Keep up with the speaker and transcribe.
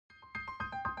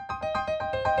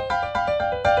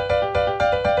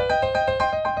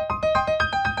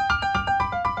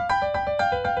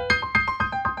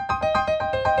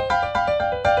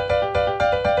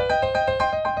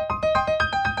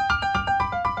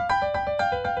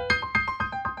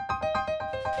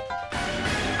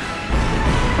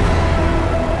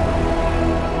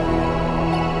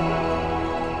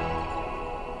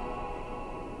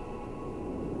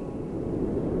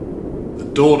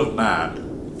Dawn of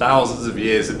man, thousands of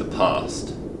years in the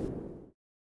past.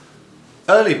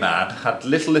 Early man had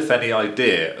little if any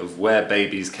idea of where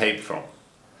babies came from.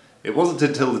 It wasn't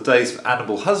until the days of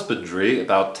animal husbandry,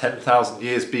 about 10,000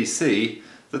 years BC,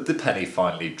 that the penny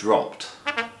finally dropped.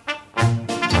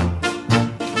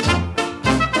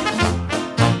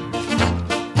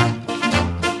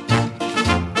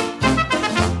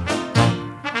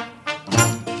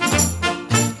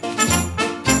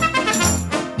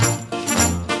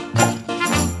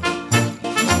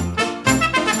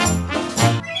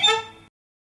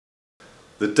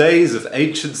 The days of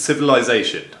ancient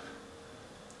civilization.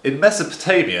 In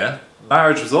Mesopotamia,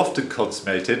 marriage was often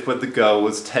consummated when the girl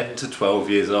was 10 to 12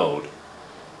 years old.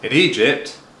 In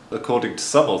Egypt, according to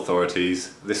some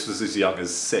authorities, this was as young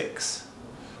as 6.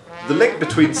 The link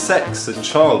between sex and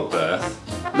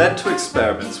childbirth led to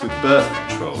experiments with birth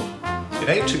control. In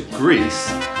ancient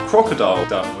Greece, crocodile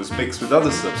dung was mixed with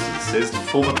other substances to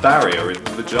form a barrier in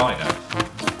the vagina.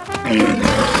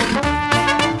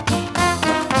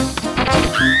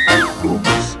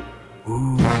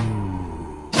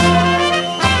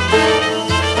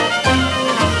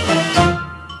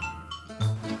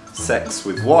 Sex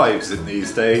with wives in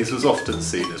these days was often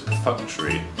seen as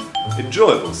perfunctory.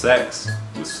 Enjoyable sex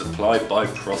was supplied by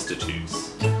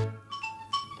prostitutes.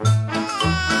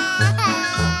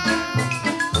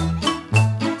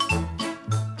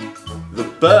 The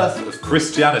birth of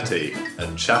Christianity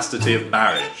and chastity of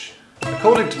marriage.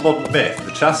 According to modern myth,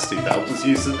 the chastity belt was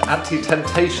used as an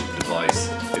anti-temptation device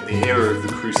in the era of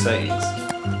the Crusades.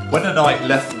 When a knight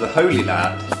left for the Holy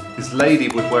Land, his lady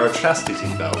would wear a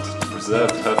chastity belt to preserve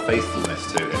her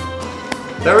faithfulness to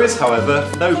him. There is,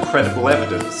 however, no credible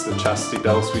evidence that chastity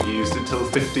belts were used until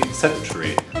the 15th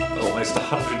century, almost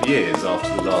 100 years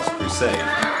after the last crusade.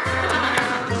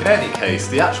 In any case,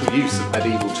 the actual use of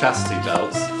medieval chastity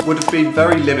belts would have been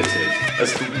very limited,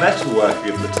 as the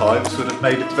metalworking of the times would have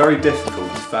made it very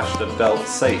difficult to fashion a belt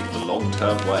safe for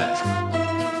long-term wear.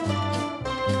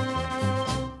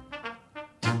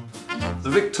 The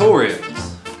Victorians.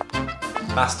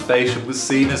 Masturbation was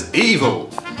seen as evil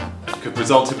and could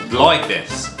result in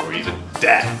blindness or even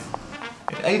death.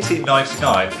 In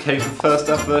 1899 came the first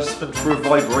advertisement for a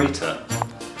vibrator.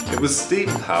 It was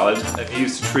steam-powered and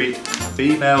used to treat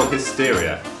female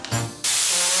hysteria.